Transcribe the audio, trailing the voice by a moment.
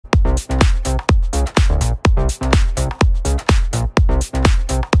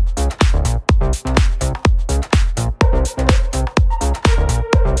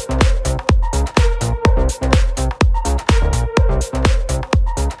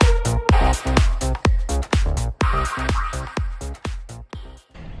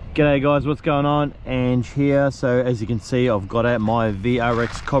G'day guys, what's going on? Ange here. So as you can see, I've got out my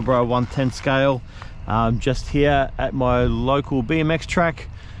VRX COBRA 110 scale just here at my local BMX track,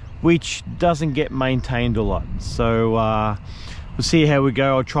 which doesn't get maintained a lot. So we'll see how we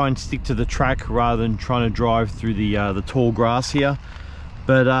go. I'll try and stick to the track rather than trying to drive through the tall grass here.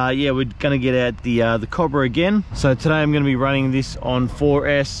 But yeah, we're gonna get out the COBRA again. So today I'm gonna be running this on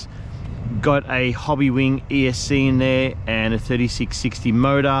 4S. Got a Hobbywing ESC in there and a 3660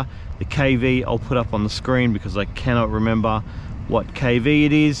 motor. The KV I'll put up on the screen because I cannot remember what KV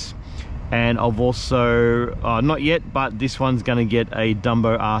it is. And I've also not yet, but this one's going to get a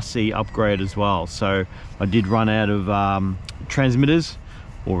Dumbo RC upgrade as well. So I did run out of transmitters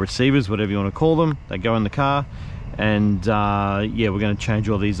or receivers, whatever you want to call them. They go in the car, and yeah, we're going to change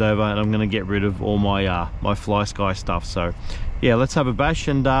all these over, and I'm going to get rid of all my my Fly Sky stuff. So yeah, let's have a bash,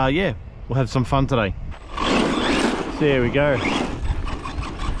 and yeah, we'll have some fun today. So there we go.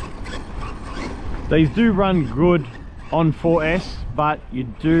 These do run good on 4S, but you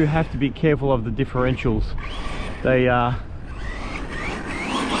do have to be careful of the differentials. They're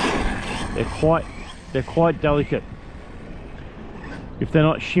quite delicate. If they're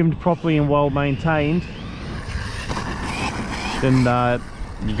not shimmed properly and well maintained, then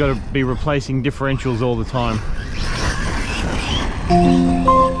you've got to be replacing differentials all the time.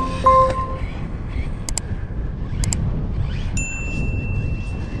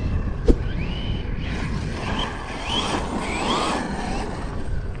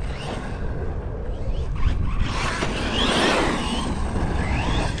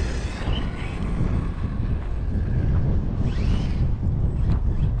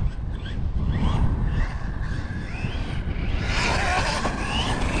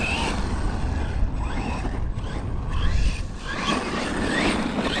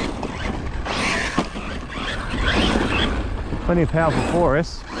 Plenty of power for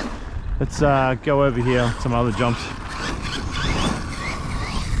 4S. Let's go over here on some other jumps.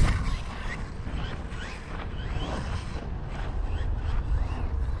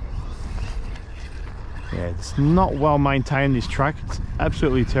 Yeah, it's not well maintained, this track. It's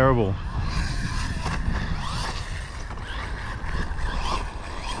absolutely terrible.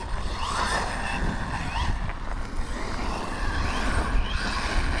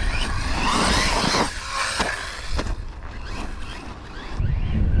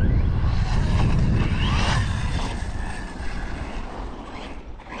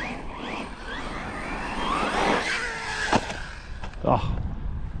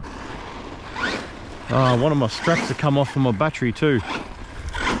 Oh, one of my straps have come off from my battery too.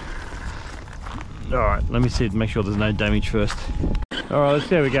 Alright, let me see, make sure there's no damage first. Alright,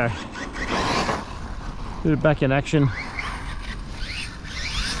 there we go. Put it back in action.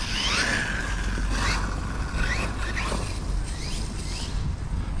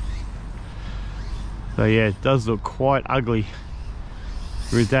 So yeah, it does look quite ugly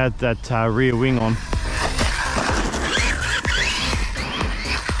without that rear wing on.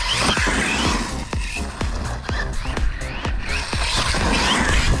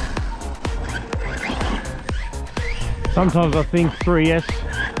 Sometimes I think 3S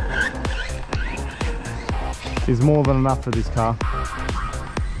is more than enough for this car.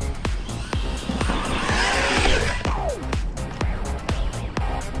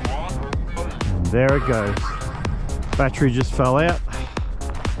 And there it goes. Battery just fell out.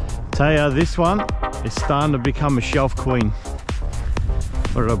 Tell ya, this one is starting to become a shelf queen.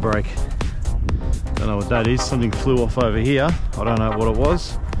 What did I break? Don't know what that is. Something flew off over here. I don't know what it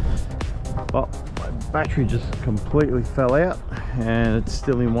was. But battery just completely fell out, and it's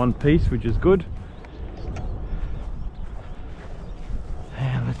still in one piece, which is good.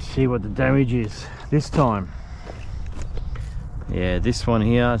 And let's see what the damage is this time. Yeah, this one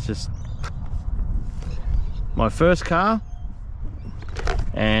here is just my first car,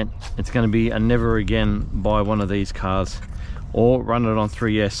 and it's going to be a never again buy one of these cars or run it on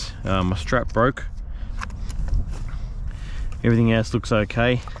 3S. My strap broke. Everything else looks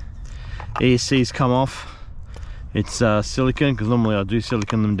okay. ESC's come off. It's silicone, because normally I do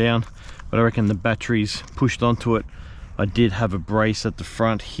silicone them down, but I reckon the battery's pushed onto it. I did have a brace at the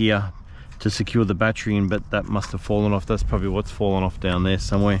front here to secure the battery in, but that must have fallen off. That's probably what's fallen off down there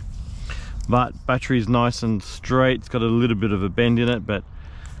somewhere. But battery's nice and straight. It's got a little bit of a bend in it, but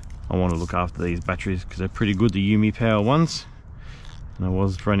I want to look after these batteries because they're pretty good, the Yumi Power ones. And I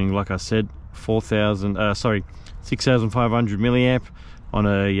was running, like I said, 6,500 milliamp on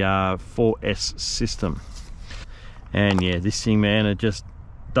a 4S system. And yeah, this thing, man, it just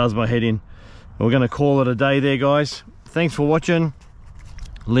does my head in. We're gonna call it a day there, guys. Thanks for watching.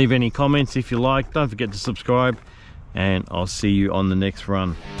 Leave any comments if you like. Don't forget to subscribe, and I'll see you on the next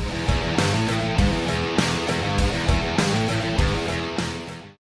run.